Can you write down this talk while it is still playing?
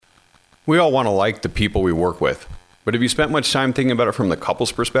We all want to like the people we work with, but have you spent much time thinking about it from the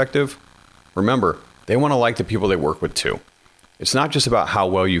couple's perspective? Remember, they want to like the people they work with too. It's not just about how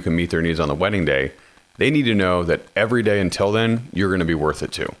well you can meet their needs on the wedding day. They need to know that every day until then, you're going to be worth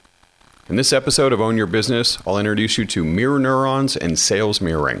it too. In this episode of Own Your Business, I'll introduce you to mirror neurons and sales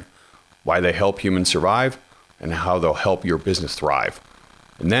mirroring, why they help humans survive, and how they'll help your business thrive.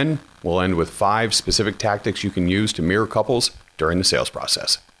 And then we'll end with 5 specific tactics you can use to mirror couples during the sales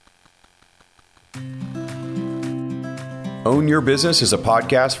process. Own Your Business is a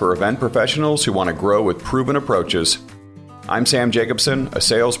podcast for event professionals who want to grow with proven approaches. I'm Sam Jacobson, a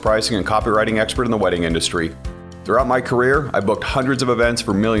sales, pricing, and copywriting expert in the wedding industry. Throughout my career, I booked hundreds of events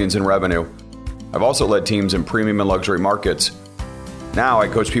for millions in revenue. I've also led teams in premium and luxury markets. Now I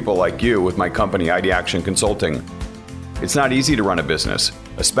coach people like you with my company, ID Action Consulting. It's not easy to run a business,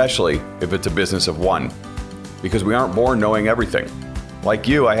 especially if it's a business of one, because we aren't born knowing everything. Like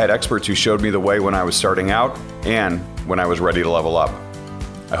you, I had experts who showed me the way when I was starting out and when I was ready to level up.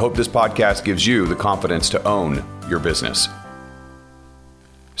 I hope this podcast gives you the confidence to own your business.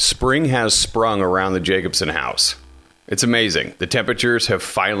 Spring has sprung around the Jacobson house. It's amazing. The temperatures have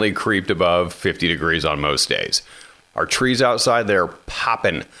finally creeped above 50 degrees on most days. Our trees outside, they're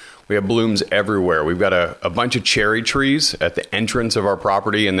popping. We have blooms everywhere. We've got a bunch of cherry trees at the entrance of our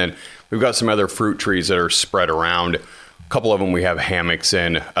property, and then we've got some other fruit trees that are spread around. A couple of them we have hammocks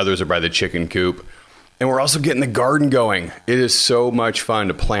in, others are by the chicken coop. And we're also getting the garden going. It is so much fun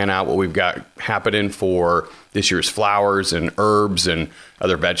to plan out what we've got happening for this year's flowers and herbs and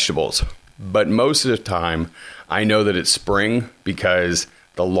other vegetables. But most of the time, I know that it's spring because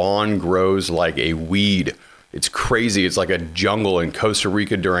the lawn grows like a weed. It's crazy. It's like a jungle in Costa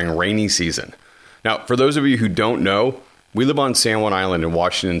Rica during rainy season. Now, for those of you who don't know, we live on San Juan Island in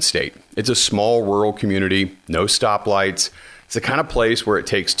Washington State. It's a small rural community, no stoplights. It's the kind of place where it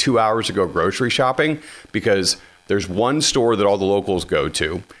takes 2 hours to go grocery shopping because there's one store that all the locals go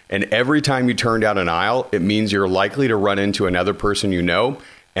to. And every time you turn down an aisle, it means you're likely to run into another person you know.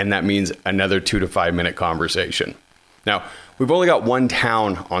 And that means another 2 to 5 minute conversation. Now, we've only got one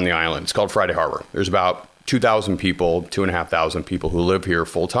town on the island. It's called Friday Harbor. There's about 2,000 people, 2,500 people who live here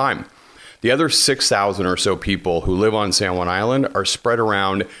full time. The other 6,000 or so people who live on San Juan Island are spread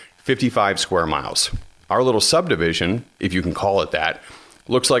around 55 square miles. Our little subdivision, if you can call it that,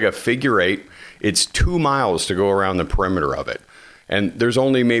 looks like a figure 8. It's 2 miles to go around the perimeter of it. And there's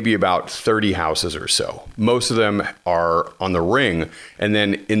only maybe about 30 houses or so. Most of them are on the ring. And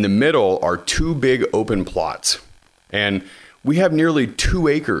then in the middle are 2 big open plots. And we have nearly 2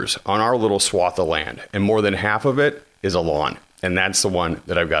 acres on our little swath of land. And more than half of it is a lawn. And that's the one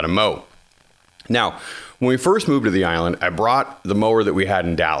that I've got to mow. Now, when we first moved to the island, I brought the mower that we had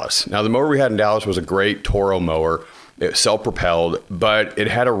in Dallas. Now, the mower we had in Dallas was a great Toro mower. It was self-propelled, but it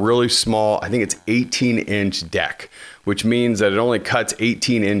had a really small, I think it's 18-inch deck, which means that it only cuts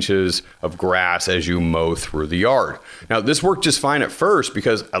 18 inches of grass as you mow through the yard. Now, this worked just fine at first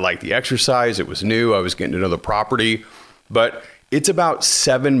because I liked the exercise. It was new. I was getting to know the property, but it's about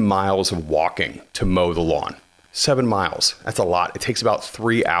 7 miles of walking to mow the lawn. 7 miles. That's a lot. It takes about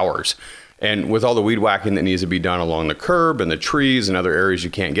 3 hours. And with all the weed whacking that needs to be done along the curb and the trees and other areas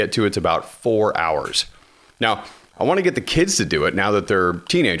you can't get to, it's about 4 hours. Now, I want to get the kids to do it now that they're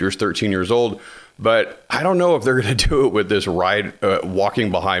teenagers, 13 years old, but I don't know if they're going to do it with this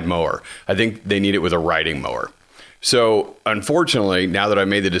walking behind mower. I think they need it with a riding mower. So unfortunately, now that I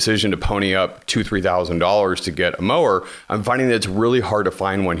made the decision to pony up $2,000-$3,000 to get a mower, I'm finding that it's really hard to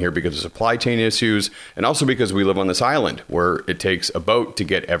find one here because of supply chain issues and also because we live on this island where it takes a boat to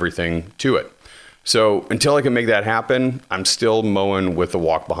get everything to it. So until I can make that happen, I'm still mowing with the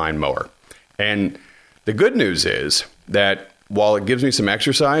walk behind mower. And the good news is that while it gives me some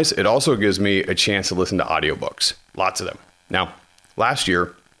exercise, it also gives me a chance to listen to audiobooks, lots of them. Now, last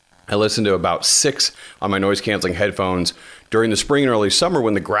year, I listened to about 6 on my noise-canceling headphones during the spring and early summer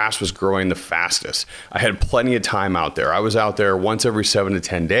when the grass was growing the fastest. I had plenty of time out there. I was out there once every 7 to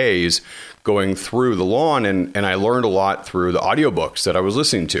 10 days going through the lawn, and I learned a lot through the audiobooks that I was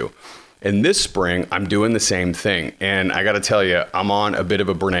listening to. And this spring, I'm doing the same thing. And I got to tell you, I'm on a bit of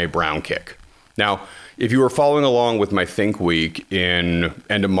a Brené Brown kick. Now, if you were following along with my Think Week in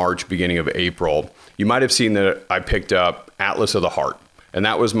end of March, beginning of April, you might have seen that I picked up Atlas of the Heart. And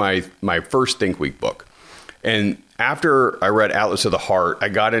that was my first Think Week book. And after I read Atlas of the Heart, I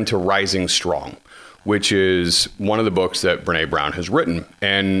got into Rising Strong, which is one of the books that Brené Brown has written.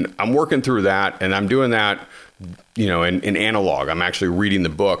 And I'm working through that, and I'm doing that, in analog. I'm actually reading the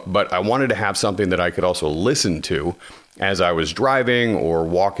book, but I wanted to have something that I could also listen to as I was driving or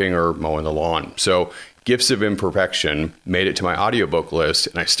walking or mowing the lawn. So Gifts of Imperfection made it to my audiobook list,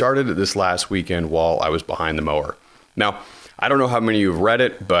 and I started it this last weekend while I was behind the mower. Now, I don't know how many of you have read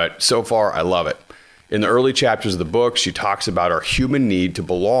it, but so far I love it. In the early chapters of the book, she talks about our human need to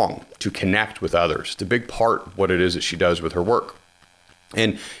belong, to connect with others. It's a big part of what it is that she does with her work.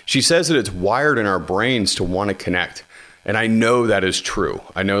 And she says that it's wired in our brains to want to connect. And I know that is true.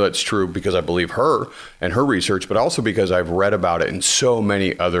 I know that's true because I believe her and her research, but also because I've read about it in so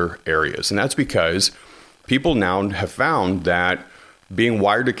many other areas. And that's because people now have found that being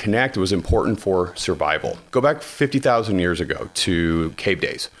wired to connect was important for survival. Go back 50,000 years ago to cave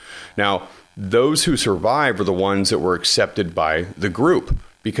days. Now, those who survived were the ones that were accepted by the group,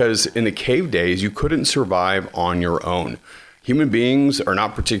 because in the cave days, you couldn't survive on your own. Human beings are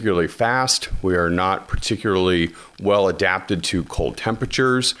not particularly fast. We are not particularly well adapted to cold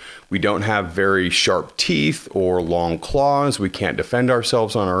temperatures. We don't have very sharp teeth or long claws. We can't defend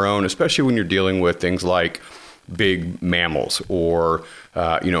ourselves on our own, especially when you're dealing with things like big mammals or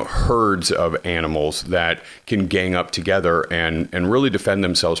herds of animals that can gang up together and really defend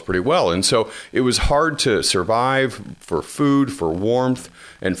themselves pretty well. And so it was hard to survive for food, for warmth,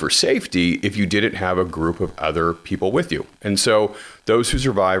 and for safety if you didn't have a group of other people with you. And so those who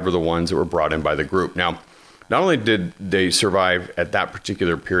survived were the ones that were brought in by the group. Now, not only did they survive at that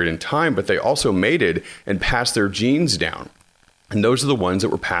particular period in time, but they also mated and passed their genes down. And those are the ones that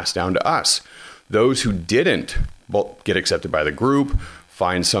were passed down to us. Those who didn't get accepted by the group,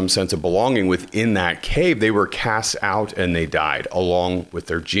 find some sense of belonging within that cave, they were cast out and they died along with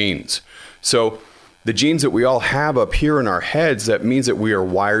their genes. So the genes that we all have up here in our heads, that means that we are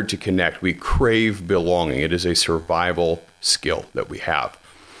wired to connect. We crave belonging. It is a survival skill that we have.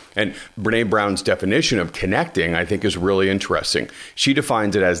 And Brené Brown's definition of connecting, I think, is really interesting. She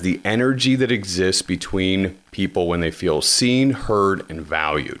defines it as the energy that exists between people when they feel seen, heard, and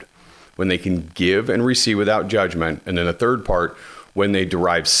valued, when they can give and receive without judgment. And then the third part, when they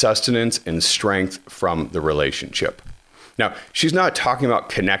derive sustenance and strength from the relationship. Now, she's not talking about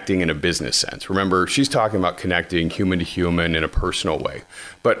connecting in a business sense. Remember, she's talking about connecting human to human in a personal way.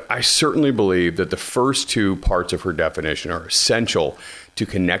 But I certainly believe that the first two parts of her definition are essential to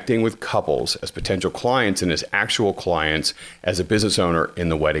connecting with couples as potential clients and as actual clients as a business owner in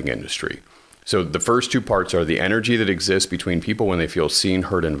the wedding industry. So the first two parts are the energy that exists between people when they feel seen,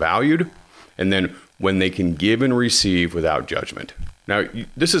 heard, and valued, and then when they can give and receive without judgment. Now,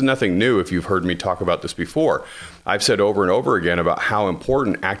 this is nothing new if you've heard me talk about this before. I've said over and over again about how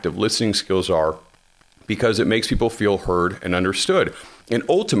important active listening skills are because it makes people feel heard and understood, and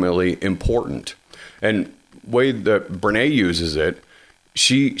ultimately important. And the way that Brené uses it,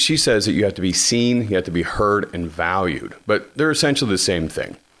 she says that you have to be seen, you have to be heard, and valued, but they're essentially the same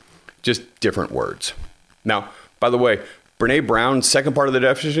thing, just different words. Now, by the way, Brené Brown's second part of the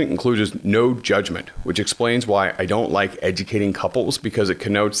definition includes no judgment, which explains why I don't like educating couples, because it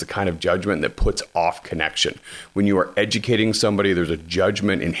connotes the kind of judgment that puts off connection. When you are educating somebody, there's a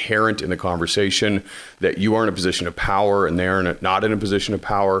judgment inherent in the conversation that you are in a position of power and they're not in a position of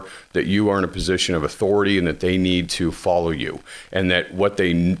power, that you are in a position of authority and that they need to follow you, and that what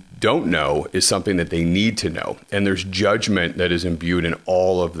they don't know is something that they need to know. And there's judgment that is imbued in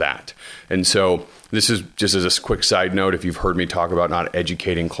all of that. And so this is just as a quick side note, if you've heard me talk about not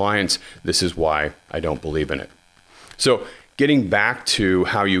educating clients, this is why I don't believe in it. So getting back to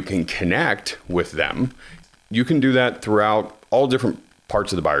how you can connect with them, you can do that throughout all different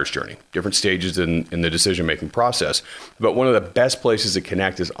parts of the buyer's journey, different stages in the decision-making process. But one of the best places to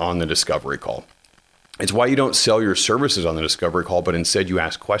connect is on the discovery call. It's why you don't sell your services on the discovery call, but instead you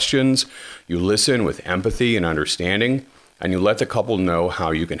ask questions, you listen with empathy and understanding, and you let the couple know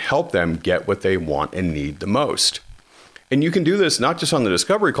how you can help them get what they want and need the most. And you can do this not just on the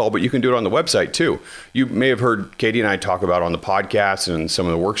discovery call, but you can do it on the website too. You may have heard Katie and I talk about on the podcast and some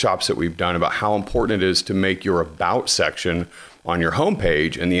of the workshops that we've done about how important it is to make your about section on your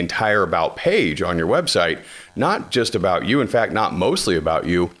homepage and the entire about page on your website not just about you, in fact, not mostly about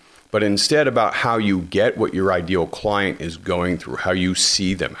you, but instead about how you get what your ideal client is going through, how you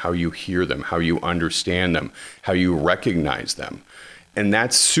see them, how you hear them, how you understand them, how you recognize them. And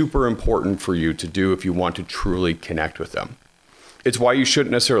that's super important for you to do if you want to truly connect with them. It's why you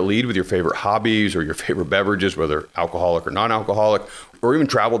shouldn't necessarily lead with your favorite hobbies or your favorite beverages, whether alcoholic or non-alcoholic, or even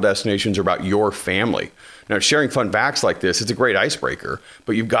travel destinations or about your family. Now, sharing fun facts like this, it's a great icebreaker,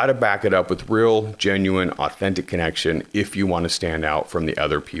 but you've got to back it up with real, genuine, authentic connection if you want to stand out from the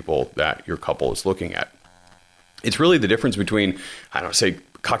other people that your couple is looking at. It's really the difference between, say,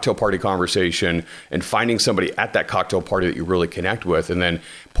 cocktail party conversation and finding somebody at that cocktail party that you really connect with and then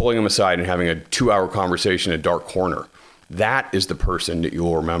pulling them aside and having a 2-hour conversation in a dark corner. that is the person that you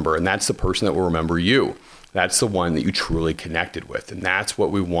will remember. And that's the person that will remember you. That's the one that you truly connected with. And that's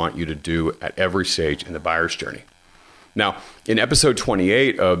what we want you to do at every stage in the buyer's journey. Now, in episode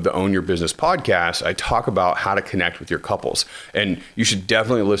 28 of the Own Your Business podcast, I talk about how to connect with your couples. And you should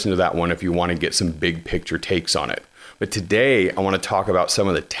definitely listen to that one if you want to get some big picture takes on it. But today, I want to talk about some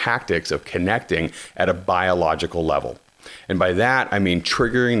of the tactics of connecting at a biological level. And by that, I mean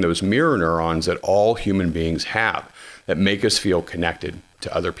triggering those mirror neurons that all human beings have that make us feel connected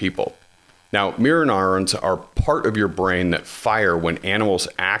to other people. Now, mirror neurons are part of your brain that fire when animals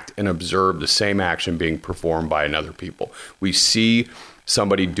act and observe the same action being performed by another people. We see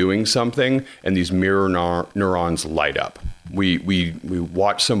somebody doing something and these mirror neurons light up. We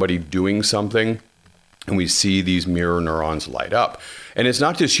watch somebody doing something and we see these mirror neurons light up. And it's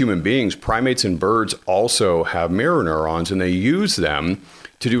not just human beings. Primates and birds also have mirror neurons, and they use them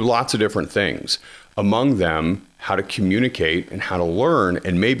to do lots of different things. Among them, how to communicate and how to learn,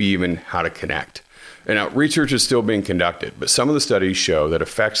 and maybe even how to connect. And now, research is still being conducted, but some of the studies show that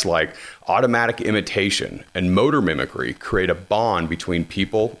effects like automatic imitation and motor mimicry create a bond between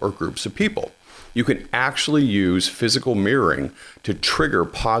people or groups of people. You can actually use physical mirroring to trigger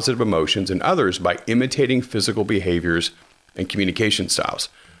positive emotions in others by imitating physical behaviors and communication styles.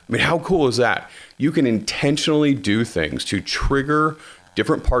 I mean, how cool is that? You can intentionally do things to trigger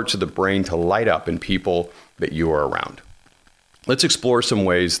different parts of the brain to light up in people that you are around. Let's explore some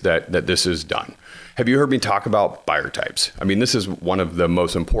ways that this is done. Have you heard me talk about buyer types? I mean, this is one of the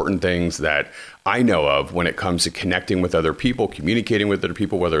most important things that I know of when it comes to connecting with other people, communicating with other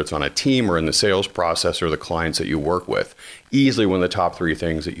people, whether it's on a team or in the sales process or the clients that you work with. Easily one of the top 3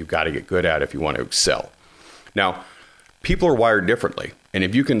 things that you've got to get good at if you want to excel. Now, people are wired differently. And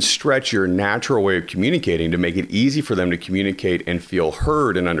if you can stretch your natural way of communicating to make it easy for them to communicate and feel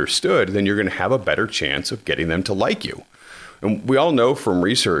heard and understood, then you're going to have a better chance of getting them to like you. And we all know from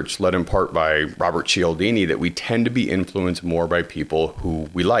research led in part by Robert Cialdini that we tend to be influenced more by people who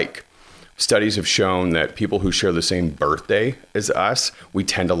we like. Studies have shown that people who share the same birthday as us, we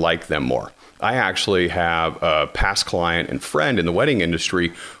tend to like them more. I actually have a past client and friend in the wedding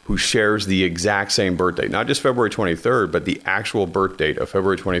industry who shares the exact same birthday, not just February 23rd, but the actual birth date of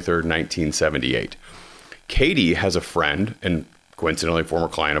February 23rd, 1978. Katie has a friend, and coincidentally, former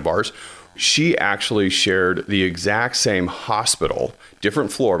client of ours. She actually shared the exact same hospital,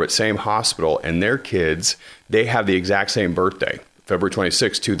 different floor, but same hospital, and their kids, they have the exact same birthday, February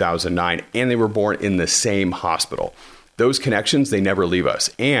 26, 2009, and they were born in the same hospital. Those connections, they never leave us,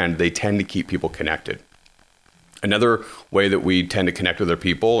 and they tend to keep people connected. Another way that we tend to connect with other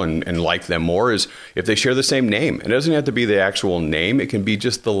people and like them more is if they share the same name. It doesn't have to be the actual name. It can be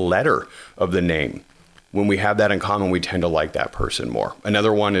just the letter of the name. When we have that in common, we tend to like that person more.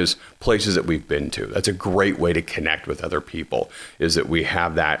 Another one is places that we've been to. That's a great way to connect with other people, is that we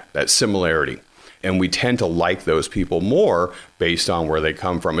have that similarity. And we tend to like those people more based on where they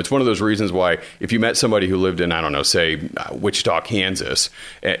come from. It's one of those reasons why if you met somebody who lived in, I don't know, say Wichita, Kansas,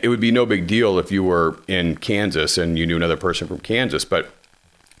 it would be no big deal if you were in Kansas and you knew another person from Kansas. But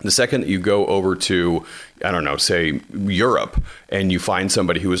the second that you go over to, I don't know, say Europe, and you find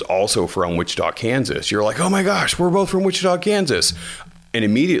somebody who is also from Wichita, Kansas, you're like, oh my gosh, we're both from Wichita, Kansas. And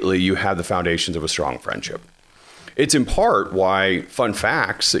immediately you have the foundations of a strong friendship. It's in part why fun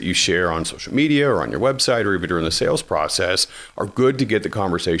facts that you share on social media or on your website or even during the sales process are good to get the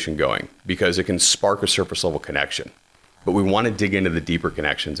conversation going because it can spark a surface level connection. But we want to dig into the deeper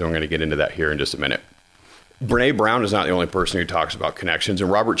connections, and we're going to get into that here in just a minute. Brene Brown is not the only person who talks about connections,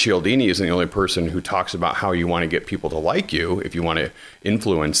 and Robert Cialdini isn't the only person who talks about how you want to get people to like you if you want to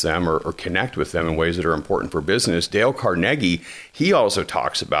influence them or connect with them in ways that are important for business. Dale Carnegie, he also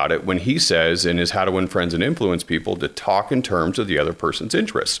talks about it when he says in his How to Win Friends and Influence People to talk in terms of the other person's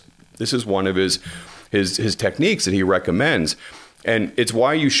interests. This is one of his techniques that he recommends. And it's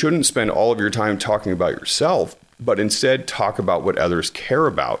why you shouldn't spend all of your time talking about yourself, but instead talk about what others care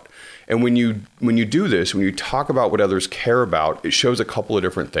about. And when you do this, when you talk about what others care about, it shows a couple of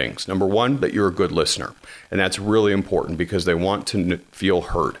different things. Number one, that you're a good listener. And that's really important because they want to feel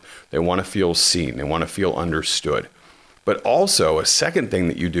heard. They want to feel seen. They want to feel understood. But also, a second thing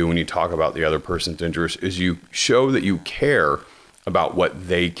that you do when you talk about the other person's interest is you show that you care about what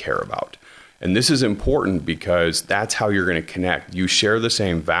they care about. And this is important because that's how you're going to connect. You share the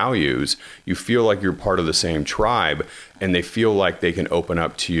same values. You feel like you're part of the same tribe, and they feel like they can open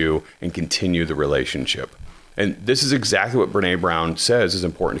up to you and continue the relationship. And this is exactly what Brene Brown says is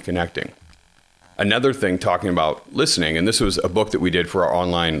important to connecting. Another thing, talking about listening, and this was a book that we did for our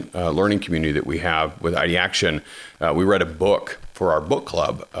online learning community that we have with Ideaction. We read a book for our book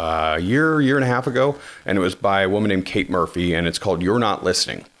club a year and a half ago. And it was by a woman named Kate Murphy, and it's called You're Not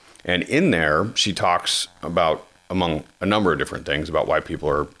Listening. And in there, she talks about, among a number of different things, about why people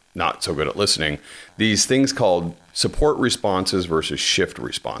are not so good at listening, these things called support responses versus shift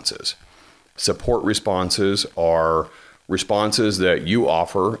responses. Support responses are responses that you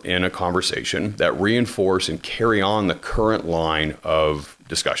offer in a conversation that reinforce and carry on the current line of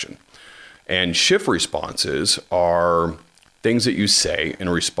discussion. And shift responses are things that you say in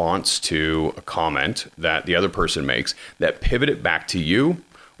response to a comment that the other person makes that pivot it back to you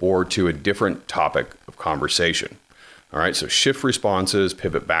or to a different topic of conversation. All right, so shift responses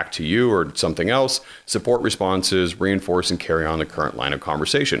pivot back to you or something else. Support responses reinforce and carry on the current line of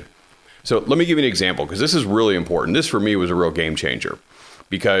conversation. So let me give you an example, because this is really important. This for me was a real game changer,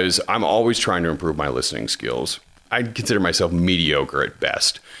 because I'm always trying to improve my listening skills. I consider myself mediocre at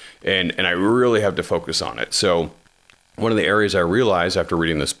best, and I really have to focus on it. So one of the areas I realized after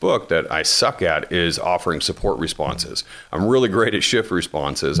reading this book that I suck at is offering support responses. I'm really great at shift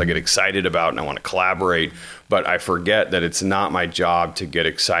responses. I get excited about and I want to collaborate, but I forget that it's not my job to get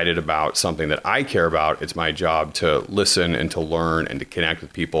excited about something that I care about. It's my job to listen and to learn and to connect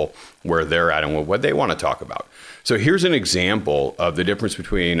with people where they're at and what they want to talk about. So here's an example of the difference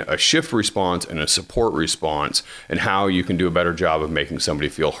between a shift response and a support response and how you can do a better job of making somebody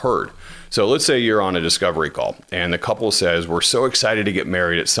feel heard. So let's say you're on a discovery call and the couple says, we're so excited to get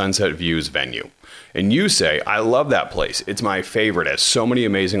married at Sunset Views venue. And you say, I love that place. It's my favorite. It has so many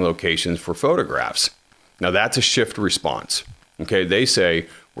amazing locations for photographs. Now that's a shift response. Okay, they say,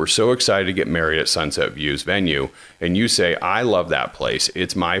 we're so excited to get married at Sunset Views venue. And you say, I love that place.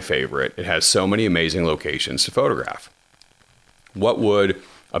 It's my favorite. It has so many amazing locations to photograph. What would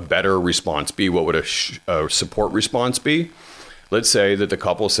a better response be? What would a support response be? Let's say that the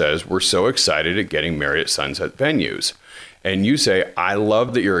couple says, we're so excited at getting married at Sunset Venues. And you say, I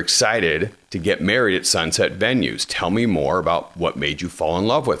love that you're excited to get married at Sunset Venues. Tell me more about what made you fall in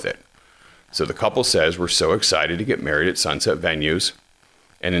love with it. So the couple says, we're so excited to get married at Sunset Venues.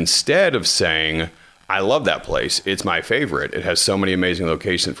 And instead of saying, I love that place, it's my favorite, it has so many amazing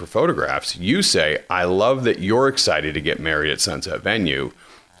locations for photographs, you say, I love that you're excited to get married at Sunset Venue.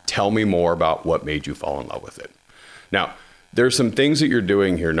 Tell me more about what made you fall in love with it. Now, there's some things that you're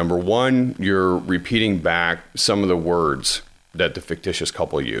doing here. Number one, you're repeating back some of the words that the fictitious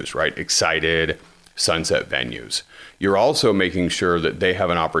couple use, right? Excited, Sunset Venues. You're also making sure that they have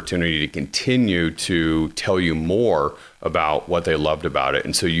an opportunity to continue to tell you more about what they loved about it.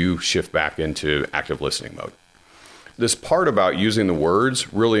 And so you shift back into active listening mode. This part about using the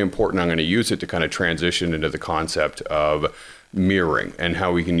words, really important. I'm going to use it to kind of transition into the concept of mirroring and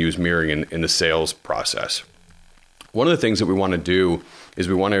how we can use mirroring in the sales process. One of the things that we want to do is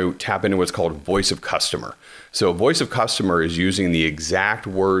we want to tap into what's called voice of customer. So voice of customer is using the exact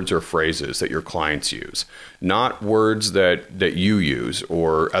words or phrases that your clients use, not words that you use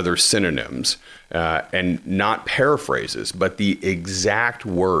or other synonyms, and not paraphrases, but the exact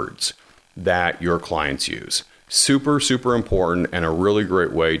words that your clients use. Super, super important and a really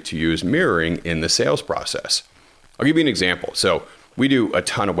great way to use mirroring in the sales process. I'll give you an example. So we do a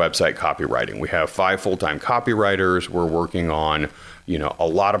ton of website copywriting. We have 5 full-time copywriters. We're working on, a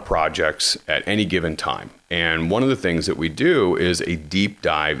lot of projects at any given time. And one of the things that we do is a deep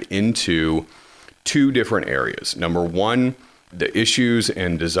dive into 2 different areas. Number one, the issues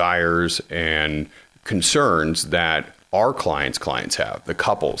and desires and concerns that our clients have, the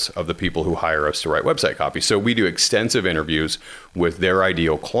couples of the people who hire us to write website copy. So we do extensive interviews with their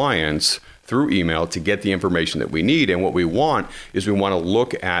ideal clients through email to get the information that we need. And what we want is we want to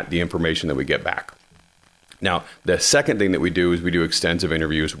look at the information that we get back. Now, the second thing that we do is we do extensive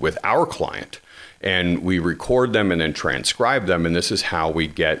interviews with our client, and we record them and then transcribe them. And this is how we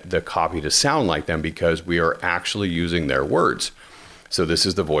get the copy to sound like them, because we are actually using their words. So this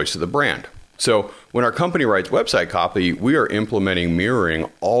is the voice of the brand. So when our company writes website copy, we are implementing mirroring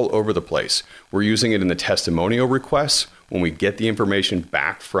all over the place. We're using it in the testimonial requests. When we get the information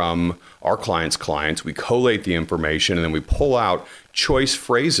back from our clients, we collate the information and then we pull out choice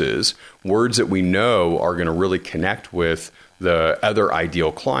phrases, words that we know are going to really connect with the other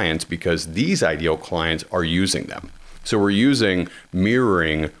ideal clients because these ideal clients are using them. So we're using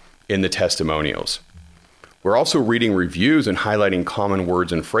mirroring in the testimonials. We're also reading reviews and highlighting common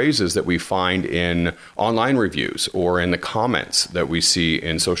words and phrases that we find in online reviews or in the comments that we see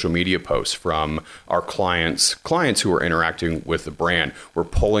in social media posts from our clients who are interacting with the brand. We're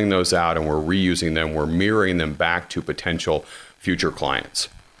pulling those out and we're reusing them. We're mirroring them back to potential future clients.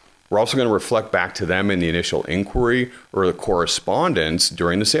 We're also going to reflect back to them in the initial inquiry or the correspondence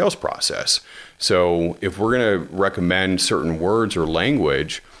during the sales process. So if we're going to recommend certain words or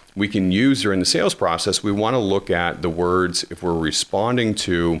language we can use during the sales process, we want to look at the words. If we're responding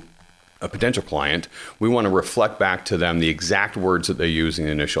to a potential client, we want to reflect back to them the exact words that they use in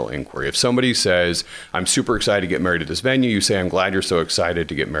the initial inquiry. If somebody says, I'm super excited to get married at this venue, you say, I'm glad you're so excited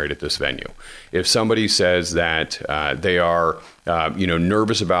to get married at this venue. If somebody says that they are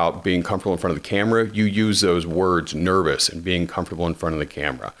nervous about being comfortable in front of the camera, you use those words, nervous and being comfortable in front of the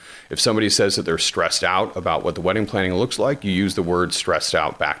camera. If somebody says that they're stressed out about what the wedding planning looks like, you use the word stressed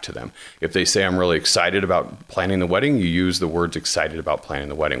out back to them. If they say, I'm really excited about planning the wedding, you use the words excited about planning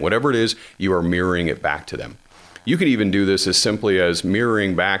the wedding. Whatever it is, you are mirroring it back to them. You could even do this as simply as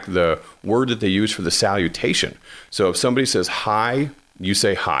mirroring back the word that they use for the salutation. So if somebody says hi, you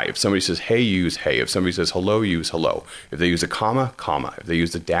say hi. If somebody says hey, you use hey. If somebody says hello, you use hello. If they use a comma, comma. If they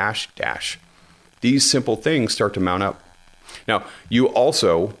use a dash, dash. These simple things start to mount up. Now, you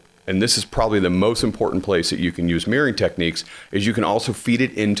also, and this is probably the most important place that you can use mirroring techniques, is you can also feed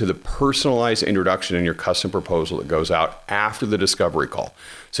it into the personalized introduction in your custom proposal that goes out after the discovery call.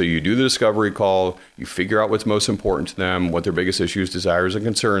 So you do the discovery call, you figure out what's most important to them, what their biggest issues, desires, and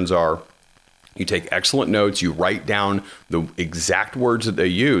concerns are. You take excellent notes, you write down the exact words that they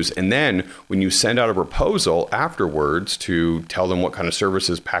use, and then when you send out a proposal afterwards to tell them what kind of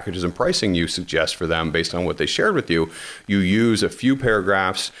services, packages, and pricing you suggest for them based on what they shared with you, you use a few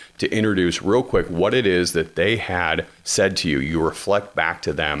paragraphs to introduce real quick what it is that they had said to you. You reflect back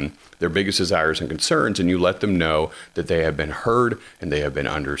to them their biggest desires and concerns, and you let them know that they have been heard and they have been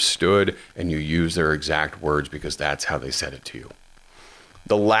understood, and you use their exact words because that's how they said it to you.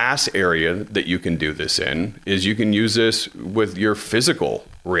 The last area that you can do this in is you can use this with your physical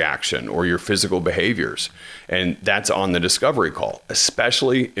reaction or your physical behaviors. And that's on the discovery call,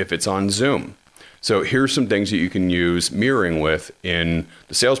 especially if it's on Zoom. So here's some things that you can use mirroring with in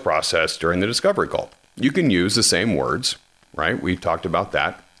the sales process during the discovery call. You can use the same words, right? We've talked about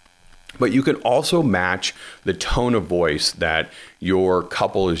that. But you can also match the tone of voice that your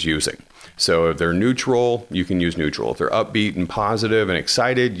couple is using. So if they're neutral, you can use neutral. If they're upbeat and positive and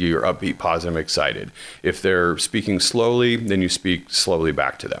excited, you're upbeat, positive, and excited. If they're speaking slowly, then you speak slowly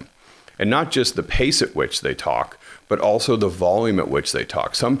back to them. And not just the pace at which they talk, but also the volume at which they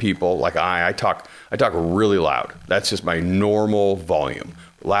talk. Some people, like I talk really loud. That's just my normal volume,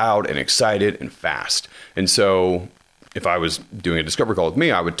 loud and excited and fast. And so if I was doing a discovery call with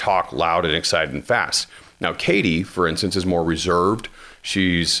me, I would talk loud and excited and fast. Now, Katie, for instance, is more reserved.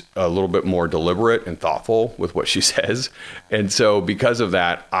 She's a little bit more deliberate and thoughtful with what she says. And so because of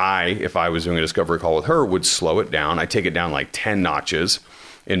that, if I was doing a discovery call with her, would slow it down. I take it down like 10 notches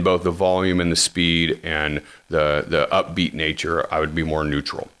in both the volume and the speed and the upbeat nature. I would be more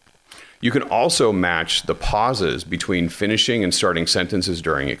neutral. You can also match the pauses between finishing and starting sentences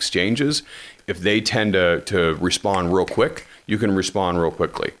during exchanges. If they tend to respond real quick, you can respond real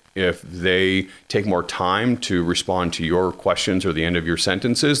quickly. If they take more time to respond to your questions or the end of your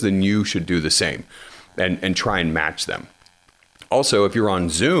sentences, then you should do the same and try and match them. Also, if you're on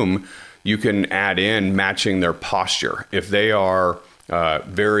Zoom, you can add in matching their posture. If they are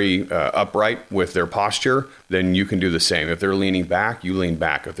very upright with their posture, then you can do the same. If they're leaning back, you lean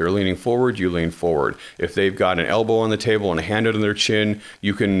back. If they're leaning forward, you lean forward. If they've got an elbow on the table and a hand under their chin,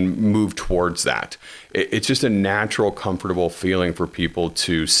 you can move towards that. It's just a natural, comfortable feeling for people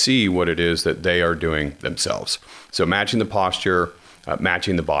to see what it is that they are doing themselves. So matching the posture,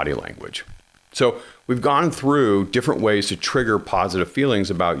 matching the body language. So we've gone through different ways to trigger positive feelings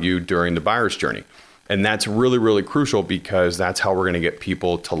about you during the buyer's journey. And that's really, really crucial because that's how we're going to get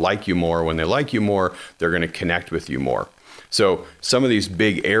people to like you more. When they like you more, they're going to connect with you more. So some of these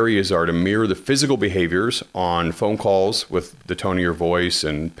big areas are to mirror the physical behaviors on phone calls with the tone of your voice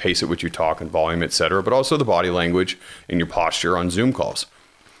and pace at which you talk and volume, etc., but also the body language and your posture on Zoom calls.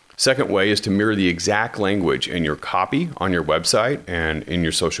 Second way is to mirror the exact language in your copy on your website and in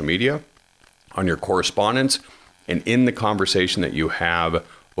your social media, on your correspondence, and in the conversation that you have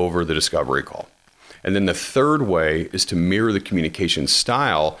over the discovery call. And then the third way is to mirror the communication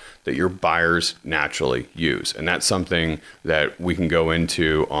style that your buyers naturally use. And that's something that we can go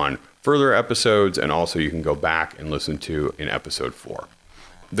into on further episodes, and also you can go back and listen to in episode 4.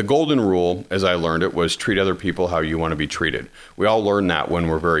 The golden rule, as I learned it, was treat other people how you want to be treated. We all learn that when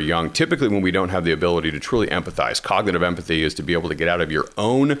we're very young, typically when we don't have the ability to truly empathize. Cognitive empathy is to be able to get out of your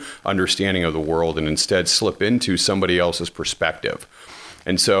own understanding of the world and instead slip into somebody else's perspective.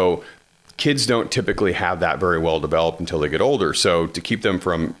 And so kids don't typically have that very well developed until they get older. So to keep them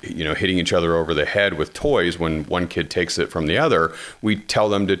from, hitting each other over the head with toys when one kid takes it from the other, we tell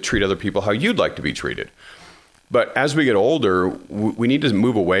them to treat other people how you'd like to be treated. But as we get older, we need to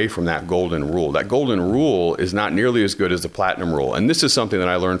move away from that golden rule. That golden rule is not nearly as good as the platinum rule. And this is something that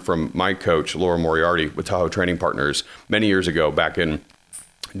I learned from my coach, Laura Moriarty, with Tahoe Training Partners many years ago, back in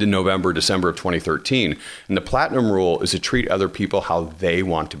November, December of 2013. And the platinum rule is to treat other people how they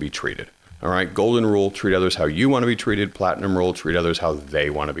want to be treated. All right. Golden rule, treat others how you want to be treated. Platinum rule, treat others how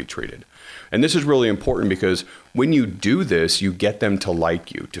they want to be treated. And this is really important because when you do this, you get them to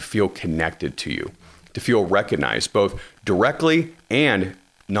like you, to feel connected to you, to feel recognized, both directly and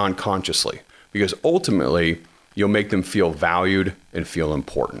non-consciously, because ultimately you'll make them feel valued and feel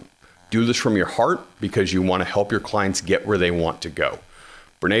important. Do this from your heart because you want to help your clients get where they want to go.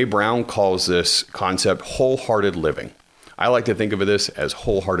 Brene Brown calls this concept wholehearted living. I like to think of this as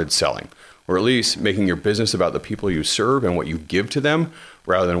wholehearted selling, or at least making your business about the people you serve and what you give to them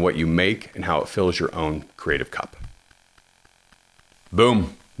rather than what you make and how it fills your own creative cup.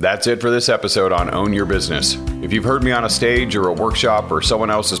 Boom. That's it for this episode on Own Your Business. If you've heard me on a stage or a workshop or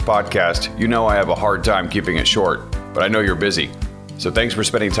someone else's podcast, you know I have a hard time keeping it short, but I know you're busy. So thanks for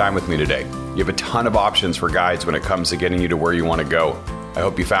spending time with me today. You have a ton of options for guides when it comes to getting you to where you want to go. I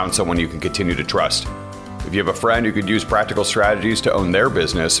hope you found someone you can continue to trust. If you have a friend who could use practical strategies to own their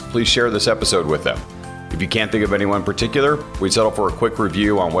business, please share this episode with them. If you can't think of anyone in particular, we'd settle for a quick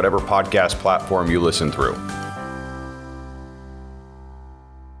review on whatever podcast platform you listen through.